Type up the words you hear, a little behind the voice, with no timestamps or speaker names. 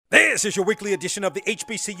This is your weekly edition of the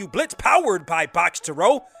HBCU Blitz, powered by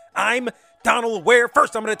BOXTOROW. I'm Donald Ware.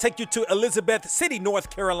 First, I'm going to take you to Elizabeth City, North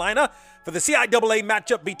Carolina, for the CIAA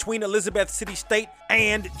matchup between Elizabeth City State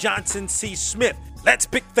and Johnson C. Smith. Let's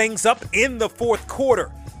pick things up in the fourth quarter.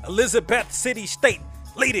 Elizabeth City State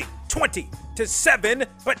leading 20-7,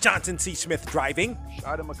 but Johnson C. Smith driving.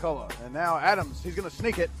 Shot to McCullough, and now Adams, he's going to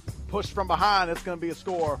sneak it. Push from behind, it's going to be a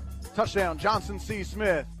score. Touchdown, Johnson C.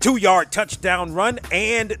 Smith. 2-yard touchdown run,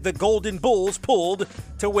 and the Golden Bulls pulled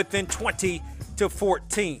to within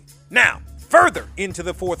 20-14. Now, further into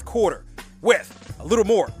the fourth quarter, with a little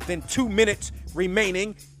more than 2 minutes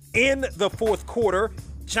remaining in the fourth quarter,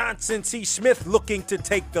 Johnson C. Smith looking to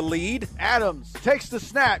take the lead. Adams takes the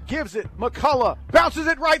snap, gives it. McCullough bounces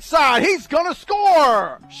it right side. He's going to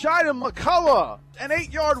score. Shida McCullough, an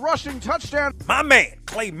 8-yard rushing touchdown. My man,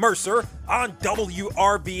 Clay Mercer on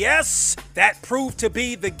WRBS. That proved to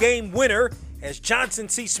be the game winner as Johnson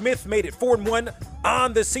C. Smith made it 4-1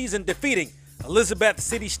 on the season, defeating Elizabeth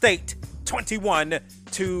City State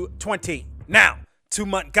 21-20. Now, to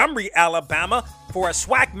Montgomery, Alabama, for a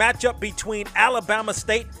SWAC matchup between Alabama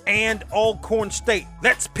State and Alcorn State.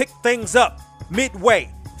 Let's pick things up midway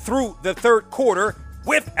through the third quarter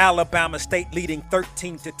with Alabama State leading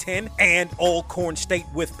 13-10 and Alcorn State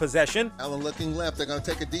with possession. Allen looking left. They're going to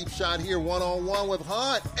take a deep shot here, one-on-one with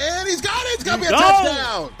Hunt. And he's got it. It's going to be a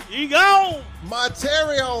touchdown. He gone.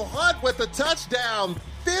 Montario Hunt with the touchdown,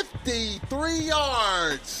 53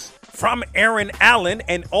 yards. From Aaron Allen,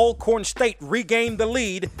 and Alcorn State regained the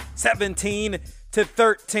lead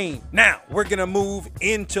 17-13. Now we're going to move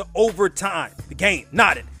into overtime. The game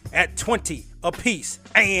knotted at 20 apiece,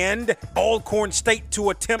 and Alcorn State to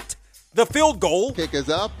attempt the field goal. Kick is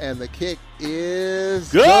up, and the kick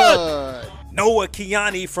is good. Noah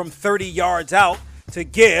Kiani from 30 yards out to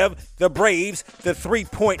give the Braves the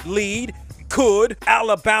 3-point lead. Could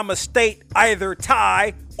Alabama State either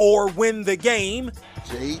tie or win the game?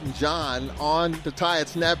 Jaden John on to tie it.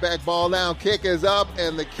 Snapback ball down. Kick is up,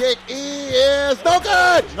 and the kick is no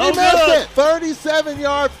good. He missed it.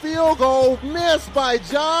 37-yard field goal missed by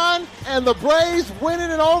John, and the Braves win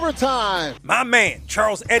it in overtime. My man,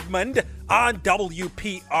 Charles Edmond on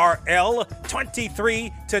WPRL,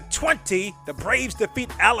 23-20. The Braves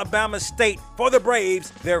defeat Alabama State. For the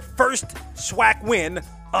Braves, their first SWAC win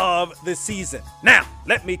of the season. Now,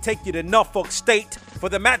 let me take you to Norfolk State for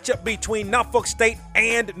the matchup between Norfolk State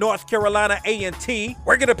and North Carolina A&T.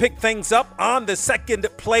 We're going to pick things up on the second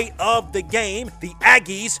play of the game. The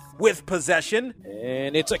Aggies with possession.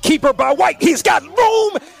 And it's a keeper by White. He's got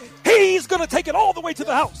room. He's going to take it all the way to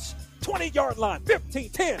the house. 20-yard line,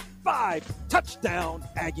 15, 10, 5, touchdown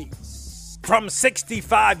Aggies. From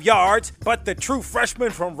 65 yards, but the true freshman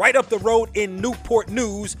from right up the road in Newport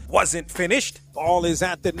News wasn't finished. Ball is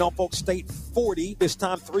at the Norfolk State 40. This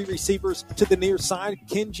time 3 receivers to the near side.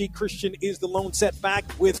 Kenji Christian is the lone setback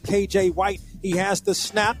with KJ White. He has the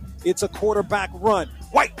snap. It's a quarterback run.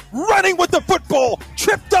 White running with the football.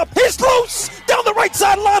 Tripped up. He's loose. Down the right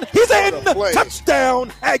sideline. He's in. Touchdown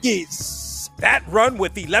Aggies. That run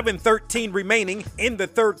with 11:13 remaining in the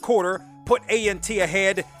third quarter put A&T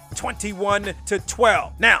ahead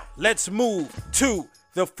 21-12. Now, let's move to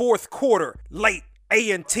the fourth quarter. Late,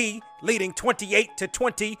 A&T leading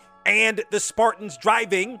 28-20, and the Spartans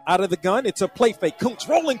driving. Out of the gun, it's a play fake. Kuntz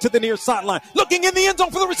rolling to the near sideline, looking in the end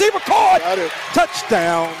zone for the receiver. Caught! Got it.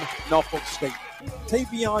 Touchdown, Norfolk State.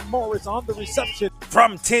 Tavion Morris on the reception.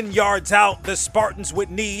 From 10 yards out, the Spartans would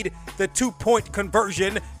need the 2-point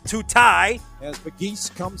conversion to tie. As McGeese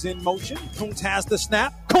comes in motion, Kuntz has the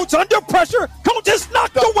snap. Kuntz under pressure. Kuntz is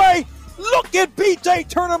knocked away. Look at B.J.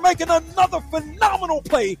 Turner making another phenomenal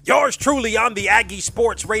play. Yours truly on the Aggie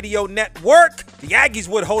Sports Radio Network. The Aggies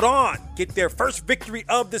would hold on, get their first victory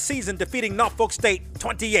of the season, defeating Norfolk State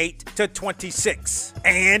 28-26.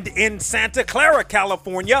 And in Santa Clara,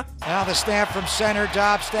 California. Now the snap from center.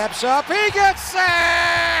 Dobbs steps up. He gets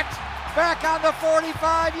sacked. Back on the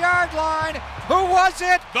 45-yard line. Who was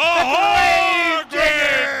it? The Hard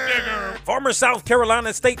Digger. Former South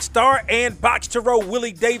Carolina State star and BOXTOROW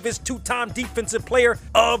Willie Davis, 2-time Defensive Player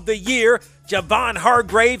of the Year, Javon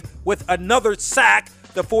Hargrave with another sack.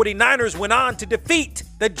 The 49ers went on to defeat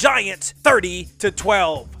the Giants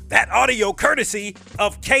 30-12. That audio courtesy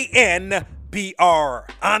of KNBR.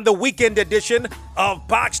 On the weekend edition of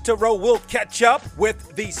BOXTOROW, we'll catch up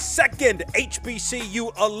with the second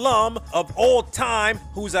HBCU alum of all time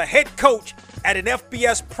who's a head coach at an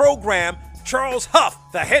FBS program, Charles Huff,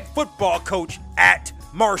 the head football coach at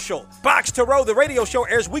Marshall. BOXTOROW, the radio show,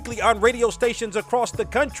 airs weekly on radio stations across the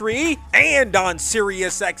country and on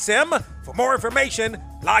SiriusXM. For more information,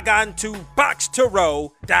 log on to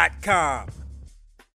BOXTOROW.com.